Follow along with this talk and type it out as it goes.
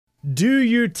Do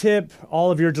you tip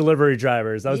all of your delivery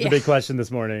drivers? That was the big question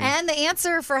this morning. And the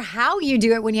answer for how you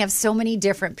do it when you have so many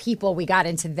different people, we got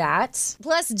into that.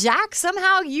 Plus, Jack,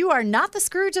 somehow you are not the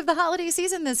Scrooge of the holiday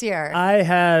season this year. I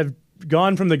have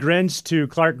gone from the Grinch to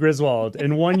Clark Griswold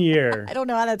in 1 year. I don't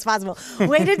know how that's possible.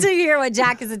 Wait until you hear what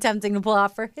Jack is attempting to pull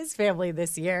off for his family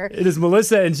this year. It is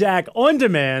Melissa and Jack on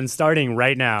demand starting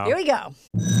right now. Here we go.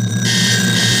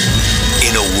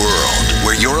 In a world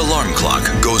where your alarm clock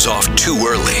goes off too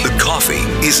early, the coffee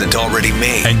isn't already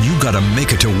made, and you gotta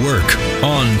make it to work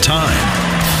on time.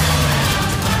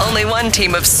 Only one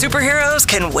team of superheroes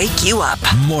can wake you up.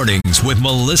 Mornings with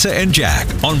Melissa and Jack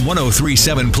on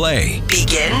 103.7 Play.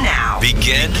 Begin now.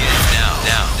 Begin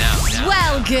now.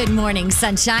 Well, good morning,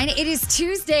 sunshine. It is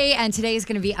Tuesday, and today is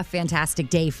going to be a fantastic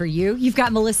day for you. You've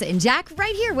got Melissa and Jack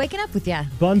right here waking up with you.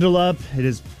 Bundle up. It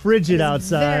is frigid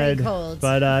outside. Very cold.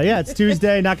 But yeah, it's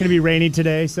Tuesday. Not going to be rainy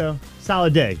today, so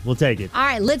solid day. We'll take it. All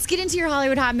right, let's get into your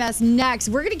Hollywood hot mess next.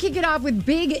 We're going to kick it off with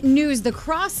big news. The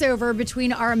crossover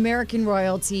between our American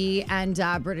royalty and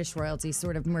British royalty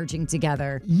sort of merging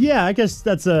together. Yeah, I guess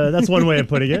that's one way of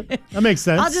putting it. That makes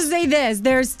sense. I'll just say this.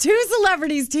 There's two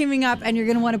celebrities teaming up, and you're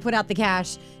going to want to put out the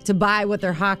cash to buy what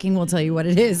they're hawking. We'll tell you what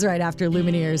it is right after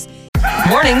Lumineers.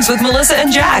 Mornings with Melissa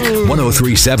and Jack.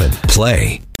 103.7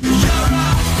 Play.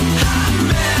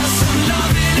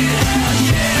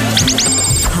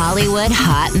 Hollywood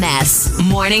Hot Mess.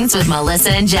 Mornings with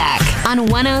Melissa and Jack on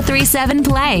 103.7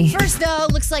 Play. First, though,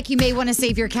 looks like you may want to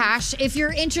save your cash. If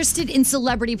you're interested in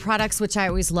celebrity products, which I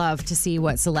always love to see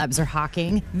what celebs are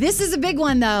hawking. This is a big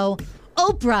one, though.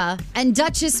 Oprah and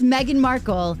Duchess Meghan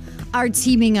Markle are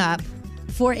teaming up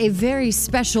for a very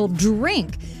special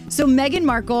drink. So Meghan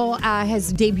Markle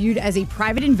has debuted as a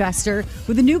private investor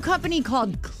with a new company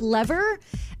called Clever,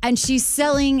 and she's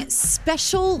selling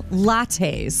special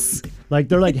lattes. Like,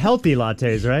 they're like healthy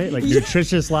lattes, right? Like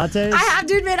nutritious lattes? I have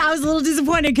to admit, I was a little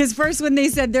disappointed because first when they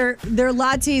said their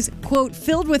lattes, quote,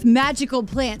 filled with magical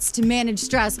plants to manage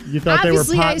stress. You thought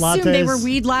obviously, they were pot I assumed they were lattes?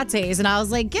 weed lattes. And I was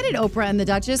like, get it, Oprah and the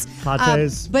Duchess.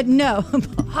 Lattes. But no.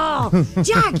 Oh,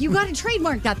 Jack, you got to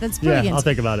trademark that. That's brilliant. Yeah, I'll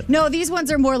think about it. No, these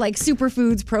ones are more like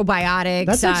superfoods, probiotics,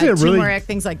 That's actually a really, turmeric,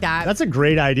 things like that. That's a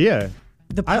great idea.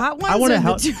 The pot ones I want or to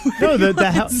help. the No,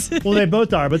 ones? well, they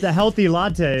both are, but the healthy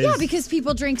lattes. Yeah, because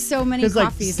people drink so many Because like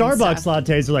coffees and Starbucks stuff.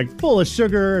 lattes are like full of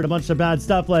sugar and a bunch of bad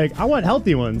stuff. Like, I want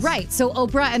healthy ones. Right. So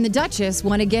Oprah and the Duchess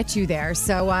want to get you there.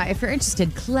 So if you're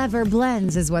interested, Clever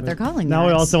Blends is what they're calling Now that.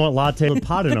 we also want latte with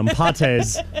pot in them.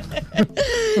 Pates.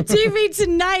 TV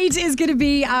tonight is going to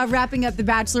be wrapping up The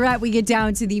Bachelorette. We get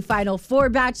down to the final four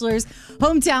bachelors,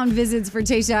 hometown visits for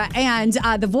Tayshia, and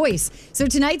The Voice. So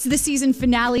tonight's the season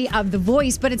finale of The Voice,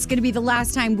 but it's going to be the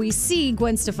last time we see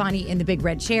Gwen Stefani in the big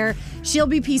red chair. She'll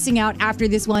be peacing out after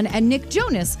this one, and Nick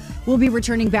Jonas will be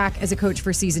returning back as a coach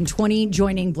for season 20,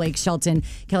 joining Blake Shelton,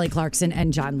 Kelly Clarkson,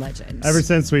 and John Legend. Ever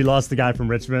since we lost the guy from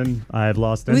Richmond, I've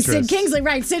lost With interest. Sid Kingsley,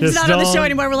 right. Sid's Just not on the show don't-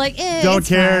 anymore. We're like, Don't it's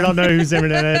care. fine. Don't know who's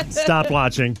in it. Stop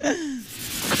watching.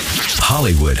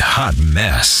 Hollywood Hot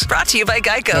Mess. Brought to you by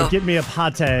Geico. Get me a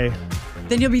pate.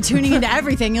 Then you'll be tuning into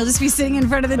everything. You'll just be sitting in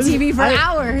front of the TV for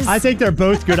hours. I think they're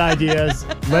both good ideas.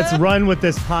 Let's run with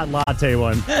this pot latte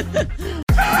one.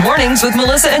 Mornings with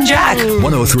Melissa and Jack.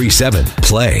 103.7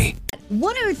 Play.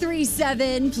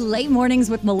 103.7 Play Mornings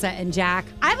with Melissa and Jack.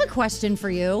 I have a question for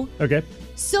you. Okay.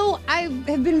 So I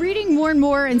have been reading more and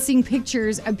more and seeing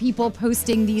pictures of people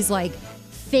posting these like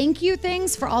thank you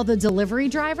things for all the delivery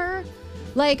driver.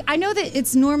 Like, I know that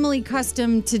it's normally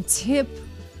custom to tip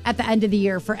at the end of the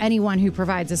year for anyone who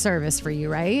provides a service for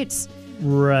you, right?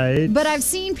 Right. But I've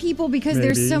seen people, because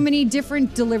there's Maybe. so many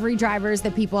different delivery drivers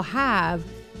that people have,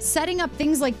 setting up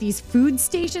things like these food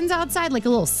stations outside, like a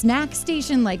little snack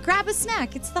station, like grab a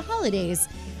snack, it's the holidays.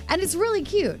 And it's really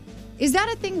cute. Is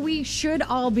that a thing we should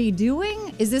all be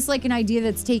doing? Is this like an idea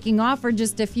that's taking off, or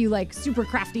just a few like super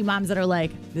crafty moms that are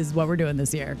like, this is what we're doing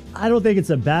this year? I don't think it's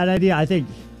a bad idea. I think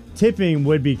tipping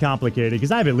would be complicated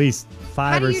because I have at least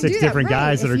How 5 do or you 6 do that? different Right,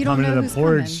 guys that if are you don't coming know to the who's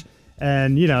porch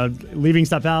and, you know, leaving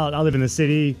stuff out. I live in the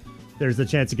city. There's a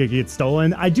chance it could get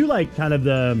stolen. I do like kind of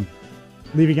the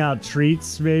leaving out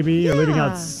treats maybe or leaving Yeah.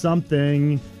 out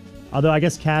something. Although I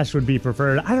guess cash would be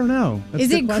preferred. I don't know. That's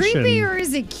Is a it good question. creepy or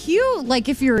is it cute? Like,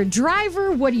 if you're a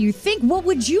driver, what do you think? What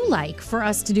would you like for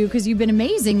us to do? Because you've been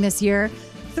amazing this year.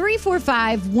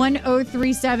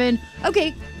 345-1037.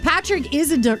 Okay, Patrick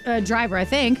is a driver, I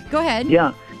think. Go ahead.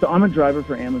 Yeah. So I'm a driver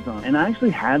for Amazon, and I actually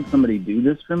had somebody do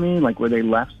this for me, like where they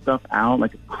left stuff out,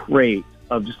 like a crate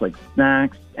of just like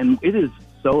snacks, and it is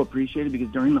so appreciated because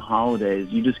during the holidays,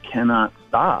 you just cannot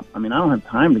stop. I mean, I don't have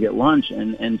time to get lunch,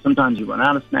 and sometimes you run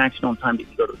out of snacks. You don't have time to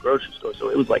go to the grocery store. So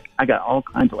it was like I got all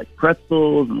kinds of like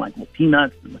pretzels and like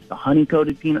peanuts and like the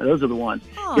honey-coated peanut. Those are the ones.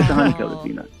 Get the honey-coated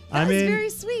peanuts. That's very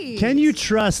sweet. Can you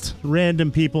trust random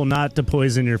people not to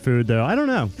poison your food, though? I don't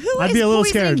know. I'd be a little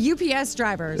scared. UPS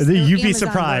drivers? You'd be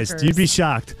surprised. Workers. You'd be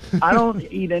shocked. I don't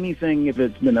eat anything if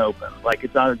it's been open. Like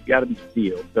it's got to be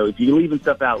sealed. So if you're leaving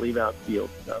stuff out, leave out sealed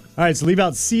stuff. All right, so leave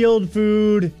out sealed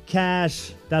food,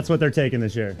 cash. That's what they're taking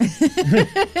this year.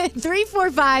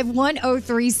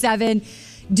 345-1037.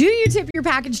 Do you tip your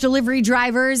package delivery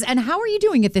drivers? And how are you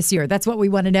doing it this year? That's what we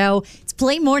want to know. It's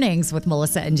Play Mornings with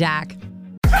Melissa and Jack.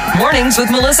 Mornings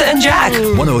with Melissa and Jack.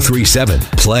 1037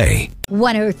 Play.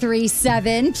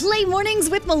 1037 Play Mornings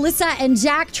with Melissa and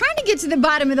Jack. Trying to get to the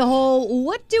bottom of the whole,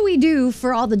 what do we do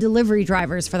for all the delivery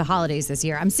drivers for the holidays this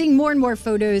year? I'm seeing more and more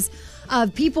photos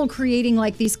of people creating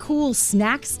like these cool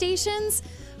snack stations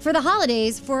for the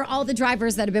holidays for all the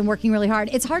drivers that have been working really hard.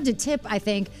 It's hard to tip, I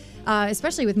think,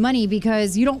 especially with money,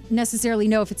 because you don't necessarily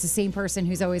know if it's the same person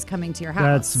who's always coming to your house.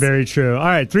 That's very true. All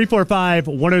right,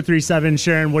 345-1037.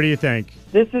 Sharon, what do you think?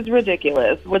 This is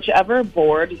ridiculous. Whichever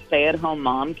bored stay-at-home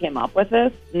mom came up with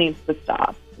this needs to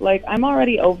stop. Like, I'm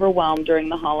already overwhelmed during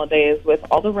the holidays with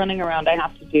all the running around I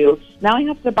have to do. Now I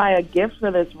have to buy a gift for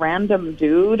this random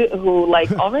dude who,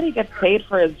 like, already gets paid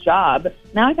for his job.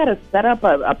 Now I got to set up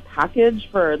a package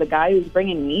for the guy who's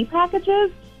bringing me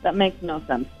packages? That makes no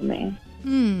sense to me.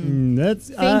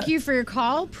 Thank you for your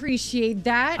call. Appreciate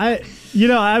that.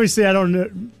 Obviously, I don't know.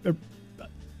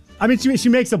 I mean, she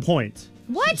makes a point.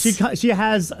 What? She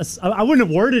has. I wouldn't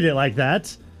have worded it like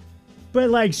that. But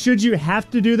like, should you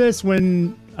have to do this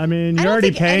when? I mean, you're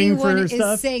already paying for stuff. I don't think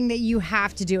anyone is saying that you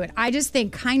have to do it. I just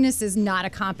think kindness is not a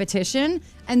competition,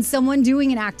 and someone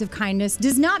doing an act of kindness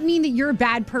does not mean that you're a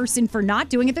bad person for not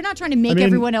doing it. They're not trying to make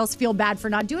everyone else feel bad for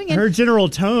not doing it. Her general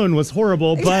tone was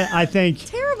horrible, but I think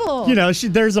terrible.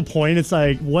 There's a point. It's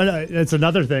like it's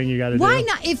another thing you got to do. Why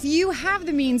not? If you have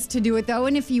the means to do it, though,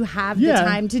 and if you have the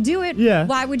time to do it,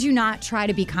 why would you not try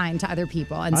to be kind to other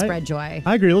people and spread joy?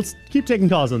 I agree. Let's keep taking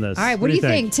calls on this. All right, what do you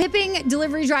think? Tipping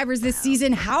delivery drivers this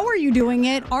season. How are you doing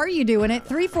it? Are you doing it?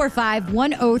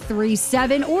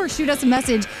 345-1037, or shoot us a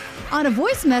message on a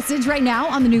voice message right now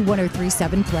on the new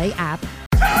 1037 Play app.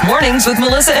 Mornings with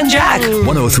Melissa and Jack.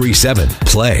 1037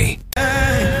 Play.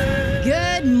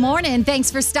 Good morning. Thanks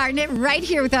for starting it right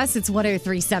here with us. It's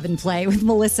 1037 Play with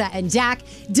Melissa and Jack,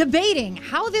 debating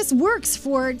how this works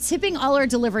for tipping all our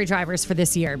delivery drivers for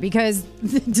this year, because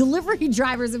the delivery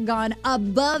drivers have gone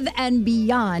above and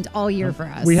beyond all year for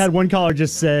us. We had one caller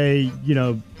just say,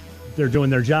 they're doing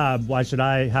their job. Why should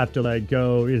I have to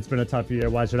go? It's been a tough year.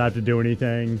 Why should I have to do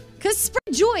anything? Because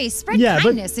spread joy, spread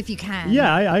kindness if you can.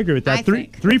 Yeah, I agree with that.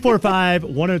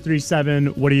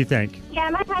 345-1037. What do you think? Yeah,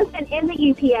 my husband is a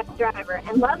UPS driver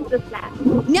and loves the snacks.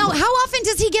 Now, how often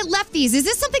does he get lefties? Is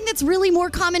this something that's really more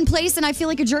commonplace and I feel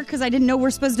like a jerk because I didn't know we're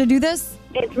supposed to do this?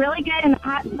 It's really good in the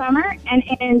hot summer and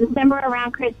in December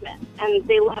around Christmas. And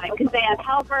they love it because they have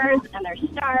helpers and they're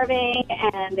starving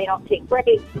and they don't take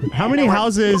breaks. How many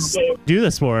houses do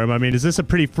this for him? I mean, is this a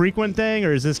pretty frequent thing,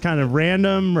 or is this kind of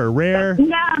random or rare?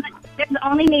 No, there's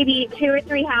only maybe 2 or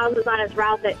 3 houses on his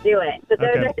route that do it. But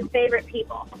those are his favorite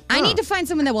people. I need to find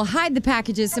someone that will hide the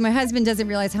packages so my husband doesn't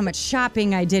realize how much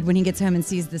shopping I did when he gets home and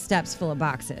sees the steps full of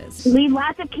boxes. Leave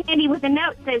lots of candy with a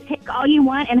note that says, take all you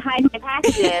want and hide my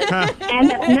packages. And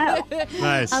that's no.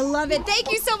 Nice. I love it.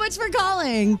 Thank you so much for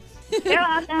calling. You're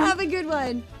welcome. Have a good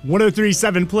one.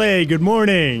 1037 Play. Good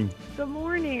morning. Good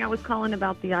morning. I was calling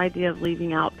about the idea of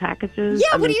leaving out packages.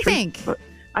 Yeah, what do you think?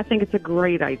 I think it's a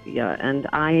great idea, and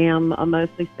I am a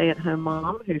mostly stay-at-home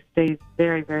mom who stays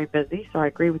very, very busy, so I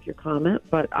agree with your comment,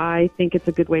 but I think it's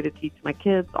a good way to teach my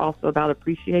kids also about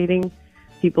appreciating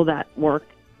people that work,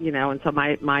 and so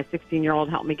my 16-year-old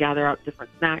helped me gather out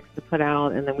different snacks to put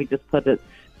out, and then we just put it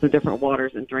some different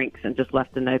waters and drinks and just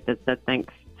left a note that said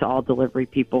thanks to all delivery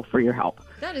people for your help.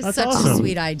 That is such a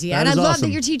sweet idea. And I love that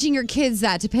you're teaching your kids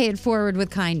that, to pay it forward with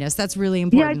kindness. That's really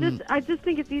important. Yeah, I just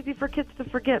think it's easy for kids to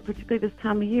forget, particularly this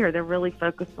time of year. They're really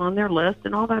focused on their list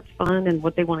and all that's fun and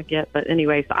what they want to get. But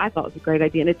anyway, so I thought it was a great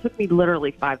idea. And it took me literally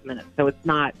 5 minutes. So it's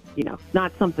not,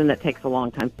 not something that takes a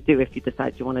long time to do if you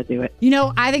decide you want to do it.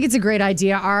 I think it's a great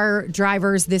idea. Our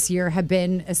drivers this year have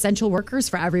been essential workers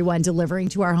for everyone, delivering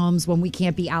to our homes when we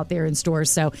can't be out there in stores.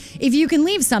 So if you can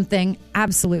leave something,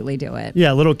 absolutely do it.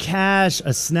 Yeah, a little cash,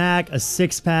 a snack, a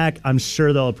 6-pack. I'm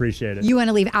sure they'll appreciate it. You want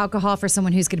to leave alcohol for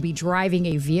someone who's going to be driving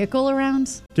a vehicle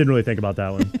around? Didn't really think about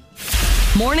that one.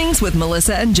 Mornings with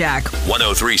Melissa and Jack.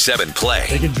 103.7 Play.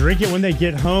 They can drink it when they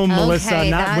get home, Melissa,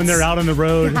 not when they're out on the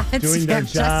road doing their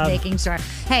job. Just making sure.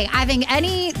 Hey, I think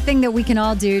anything that we can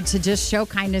all do to just show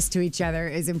kindness to each other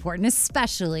is important,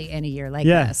 especially in a year like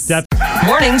this.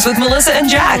 Mornings with Melissa and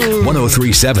Jack.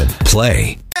 103.7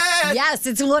 Play. Yes,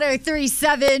 it's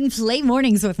 103.7 Play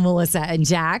Mornings with Melissa and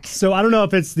Jack. So I don't know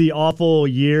if it's the awful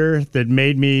year that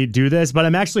made me do this, but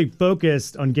I'm actually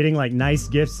focused on getting like nice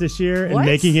gifts this year and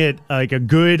making it like a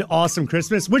good, awesome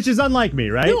Christmas, which is unlike me,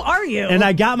 right? Who are you? And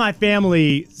I got my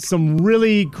family some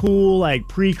really cool like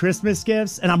pre-Christmas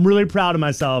gifts, and I'm really proud of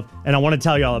myself, and I want to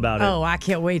tell you all about it. Oh, I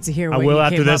can't wait to hear what I will you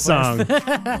after came this up song.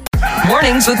 with.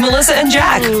 Mornings with Melissa and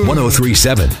Jack.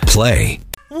 103.7 Play.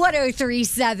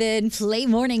 103.7 Play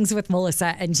Mornings with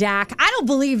Melissa and Jack. I don't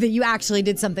believe that you actually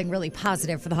did something really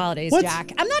positive for the holidays, What?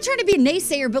 Jack. I'm not trying to be a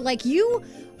naysayer, but like you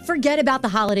forget about the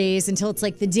holidays until it's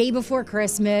like the day before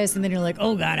Christmas, and then you're like,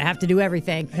 oh God, I have to do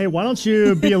everything. Hey, why don't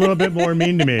you be a little bit more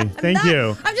mean to me? Thank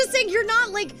you. I'm just saying you're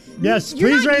not like... Yes, you're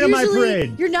please not rain on my usually-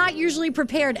 parade. You're not usually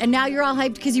prepared, and now you're all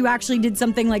hyped because you actually did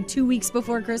something like 2 weeks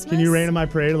before Christmas. Can you rain on my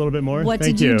parade a little bit more? What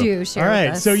Thank did you do? Share All with right,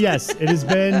 us. so yes, it has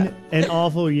been an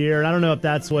awful year, and I don't know if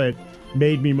that's what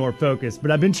made me more focused,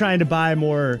 but I've been trying to buy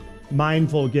more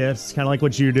mindful gifts, kind of like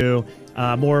what you do,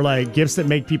 more like gifts that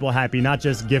make people happy, not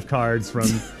just gift cards from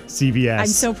CVS. I'm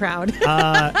so proud.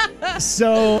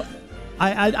 So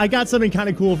I got something kind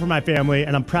of cool for my family,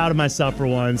 and I'm proud of myself for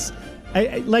once.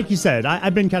 Like you said,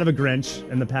 I've been kind of a Grinch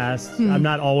in the past. I'm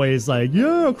not always like,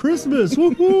 yeah, Christmas,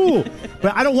 woohoo.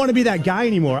 But I don't want to be that guy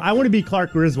anymore. I want to be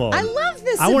Clark Griswold. I love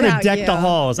this I want to about deck you. the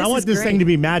halls. I This want is this great. thing to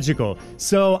be magical.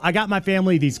 So I got my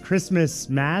family these Christmas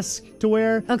masks to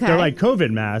wear. Okay. They're like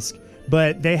COVID masks,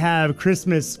 but they have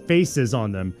Christmas faces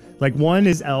on them. Like one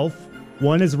is Elf.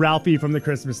 One is Ralphie from The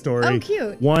Christmas Story. Oh,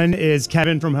 cute. One is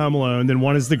Kevin from Home Alone. Then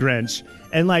one is the Grinch.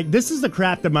 And like, this is the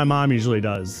crap that my mom usually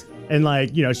does. And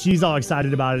like, you know, she's all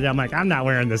excited about it. I'm like, I'm not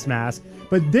wearing this mask.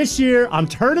 But this year, I'm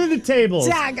turning the tables.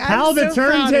 Jack, I'm How the so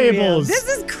proud of you. turntables. This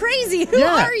is crazy. Who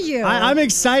are you? I'm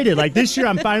excited. Like this year,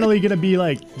 I'm finally going to be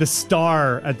like the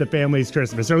star at the family's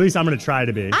Christmas. Or at least I'm going to try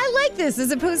to be. I like this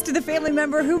as opposed to the family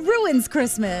member who ruins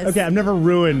Christmas. Okay, I've never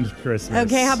ruined Christmas.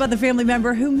 Okay, how about the family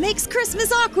member who makes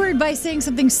Christmas awkward by saying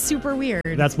something super weird?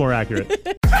 That's more accurate.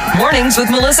 Mornings with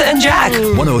Melissa and Jack.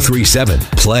 103.7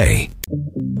 Play.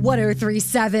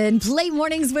 103.7 Play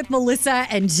Mornings with Melissa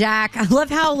and Jack. I love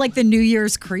how like the New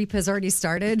Year's creep has already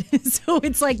started. So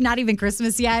it's like not even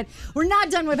Christmas yet. We're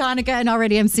not done with Hanukkah, and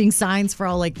already I'm seeing signs for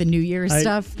all like the New Year's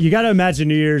stuff. You got to imagine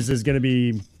New Year's is going to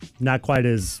be not quite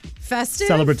as Festive?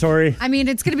 celebratory. I mean,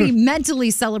 it's going to be mentally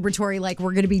celebratory, like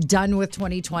we're going to be done with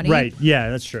 2020. Right. Yeah,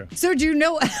 that's true. So do you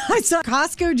know, I saw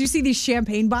Costco, do you see these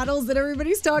champagne bottles that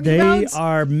everybody's talking They about?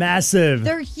 are massive.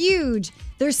 They're huge.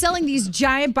 They're selling these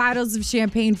giant bottles of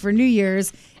champagne for New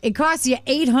Year's. It costs you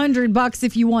 $800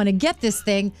 if you want to get this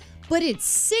thing, but it's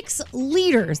 6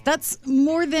 liters. That's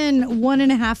more than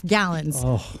 1.5 gallons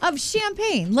of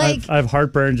champagne. Like, I have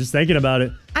heartburn just thinking about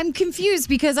it. I'm confused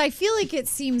because I feel like it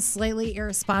seems slightly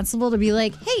irresponsible to be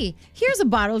like, hey, here's a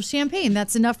bottle of champagne.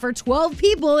 That's enough for 12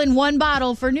 people in one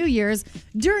bottle for New Year's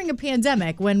during a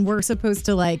pandemic when we're supposed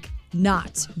to like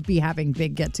not be having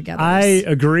big get-togethers. I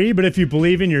agree, but if you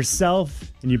believe in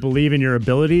yourself and you believe in your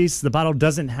abilities, the bottle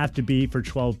doesn't have to be for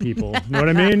 12 people. You know what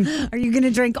I mean? Are you going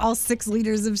to drink all 6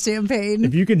 liters of champagne?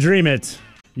 If you can dream it,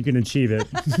 you can achieve it.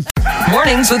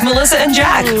 Mornings with Melissa and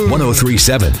Jack.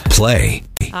 103.7 Play.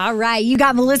 All right, you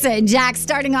got Melissa and Jack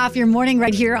starting off your morning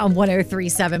right here on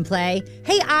 103.7 Play.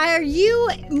 Hey, are you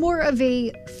more of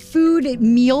a food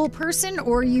meal person,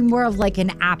 or are you more of like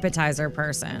an appetizer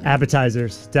person?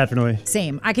 Appetizers, definitely.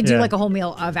 Same. I could do Yeah. like a whole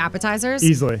meal of appetizers.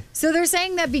 Easily. So they're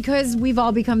saying that because we've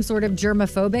all become sort of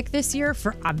germophobic this year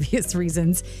for obvious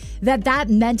reasons, that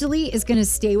mentally is going to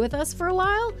stay with us for a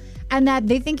while. And that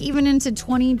they think even into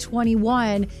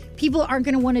 2021, people aren't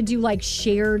going to want to do like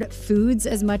shared foods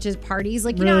as much as parties.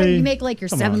 Like, you know, Really? you make like your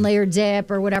Come on. 7-layer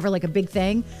dip or whatever, like a big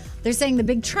thing. They're saying the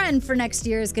big trend for next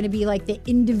year is going to be like the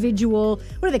individual,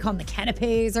 what do they call them, the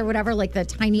canapes or whatever, like the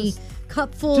tiny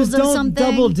cupfuls Just of don't something.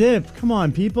 double dip. Come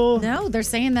on, people. No, they're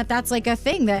saying that that's like a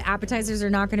thing, that appetizers are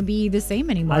not going to be the same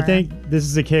anymore. I think this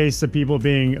is a case of people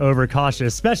being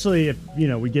overcautious, especially if, you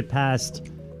know, we get past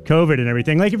COVID and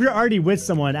everything. Like if you're already with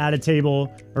someone at a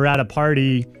table or at a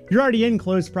party, you're already in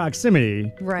close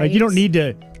proximity. Right. Like you don't need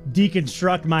to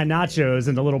deconstruct my nachos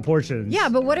into little portions. Yeah,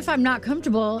 but what if I'm not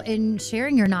comfortable in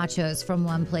sharing your nachos from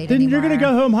one plate Then anymore? you're going to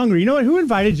go home hungry. You know what? Who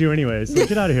invited you anyways? So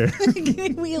get out of here.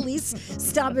 Can we at least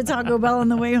stop at Taco Bell on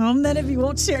the way home then if you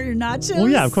won't share your nachos? Well,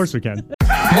 yeah, of course we can.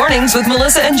 Mornings with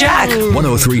Melissa and Jack.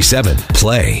 103.7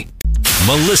 Play.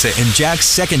 Melissa and Jack's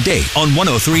second date on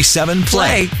 103.7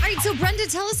 Play. All right, so Brenda,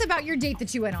 tell us about your date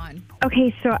that you went on.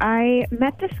 Okay, so I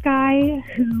met this guy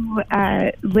who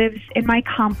lives in my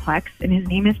complex, and his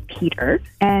name is Peter.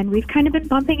 And we've kind of been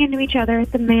bumping into each other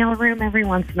at the mailroom every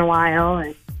once in a while,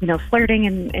 and, flirting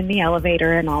in the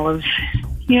elevator and all of,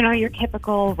 your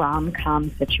typical rom-com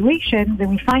situations. And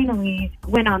we finally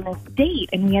went on this date,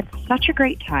 and we had such a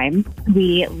great time.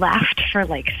 We laughed for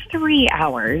like 3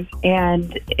 hours,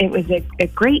 and it was a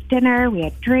great dinner. We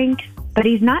had drinks. But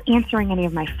he's not answering any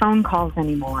of my phone calls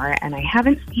anymore, and I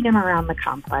haven't seen him around the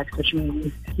complex, which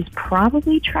means he's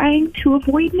probably trying to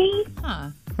avoid me. Huh.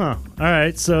 All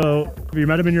right, so you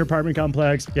met him in your apartment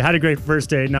complex. You had a great first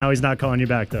date. Now he's not calling you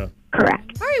back, though.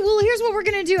 Correct. All right, well, here's what we're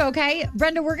going to do, okay?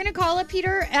 Brenda, we're going to call up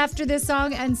Peter after this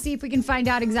song and see if we can find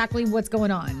out exactly what's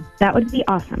going on. That would be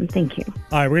awesome. Thank you.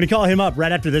 All right, we're going to call him up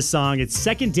right after this song. It's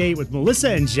Second Date with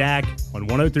Melissa and Jack on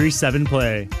 103.7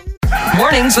 Play.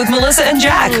 Mornings with Melissa and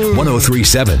Jack.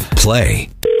 103.7 Play.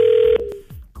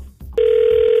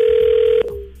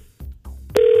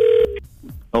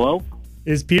 Hello?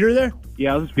 Is Peter there?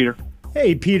 Yeah, this is Peter.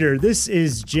 Hey, Peter, this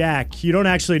is Jack. You don't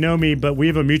actually know me, but we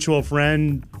have a mutual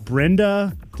friend,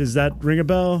 Brenda. Does that ring a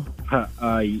bell?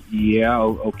 Yeah,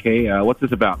 okay. What's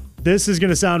this about? This is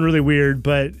going to sound really weird,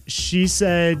 but she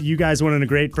said you guys went on a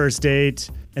great first date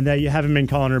and that you haven't been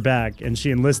calling her back. And she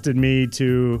enlisted me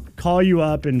to call you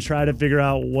up and try to figure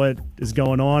out what is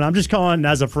going on. I'm just calling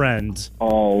as a friend.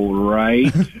 All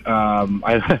right.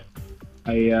 I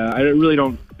really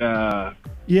don't kind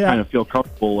of feel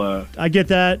comfortable. I get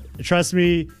that. Trust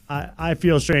me, I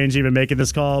feel strange even making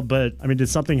this call, but I mean, did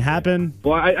something happen?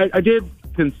 Well, I did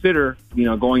consider,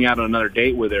 going out on another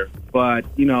date with her, but,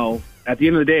 at the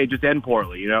end of the day, it just ended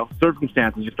poorly,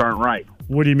 Circumstances just aren't right.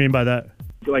 What do you mean by that?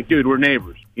 Like, dude, we're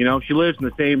neighbors. She lives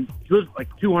like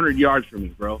 200 yards from me,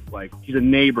 bro. Like, she's a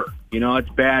neighbor. It's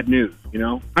bad news,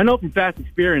 I know from past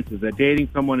experiences that dating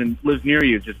someone who lives near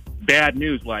you is just bad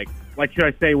news. Like should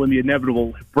I say, when the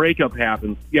inevitable breakup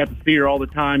happens, you have to see her all the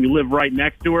time. You live right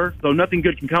next to her, so nothing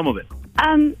good can come of it.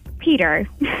 Peter,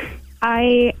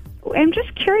 I am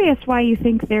just curious why you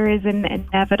think there is an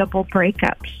inevitable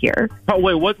breakup here. Oh,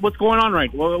 wait, what's going on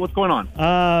what's going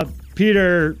on?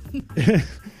 Peter...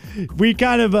 We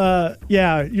kind of,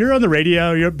 you're on the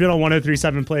radio. You've been on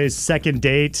 103.7 Play's Second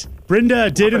Date.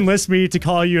 Brenda did enlist me to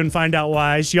call you and find out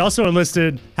why. She also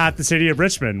enlisted half the city of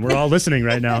Richmond. We're all listening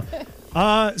right now.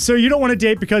 So you don't want to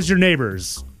date because you're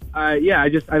neighbors? I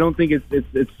don't think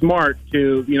it's smart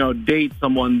to, date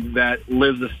someone that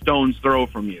lives a stone's throw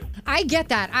from you. I get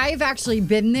that. I've actually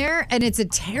been there, and it's a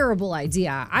terrible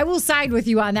idea. I will side with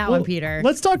you on that one, Peter.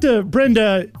 Let's talk to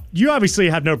Brenda. You obviously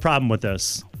have no problem with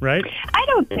this, right? I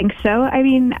don't think so. I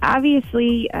mean,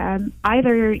 obviously,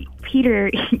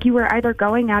 Peter, you were either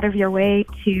going out of your way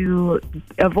to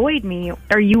avoid me,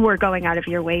 or you were going out of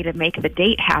your way to make the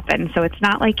date happen. So it's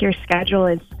not like your schedule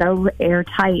is so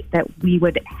airtight that we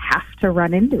would have to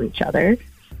run into each other,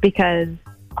 because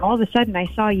all of a sudden I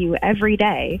saw you every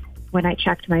day when I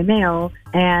checked my mail,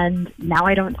 and now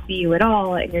I don't see you at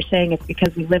all, and you're saying it's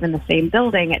because we live in the same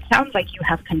building. It sounds like you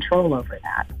have control over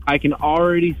that. I can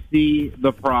already see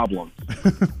the problem.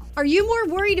 Are you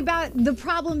more worried about the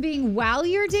problem being while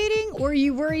you're dating, or are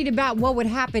you worried about what would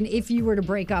happen if you were to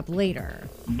break up later?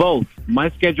 Both. My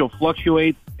schedule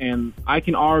fluctuates, and I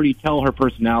can already tell her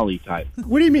personality type.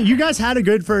 What do you mean? You guys had a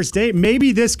good first date.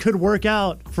 Maybe this could work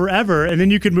out forever, and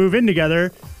then you could move in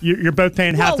together. You're both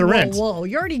paying half the rent. Whoa.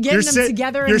 You're already getting them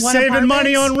together in one apartment. You're saving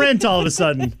money on rent all of a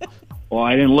sudden. Well,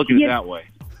 I didn't look at it that way.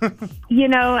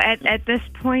 At this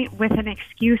point, with an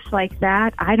excuse like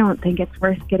that, I don't think it's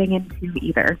worth getting into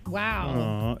either.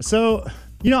 Wow. So,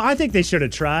 I think they should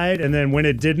have tried, and then when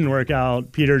it didn't work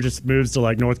out, Peter just moves to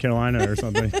like North Carolina or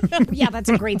something. Yeah, that's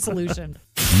a great solution.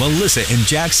 Melissa and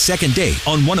Jack's Second Date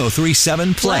on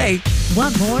 103.7 Play.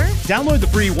 Want more? Download the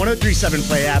free 103.7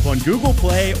 Play app on Google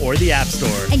Play or the App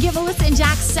Store. And give Melissa and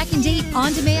Jack's Second Date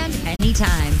on demand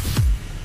anytime.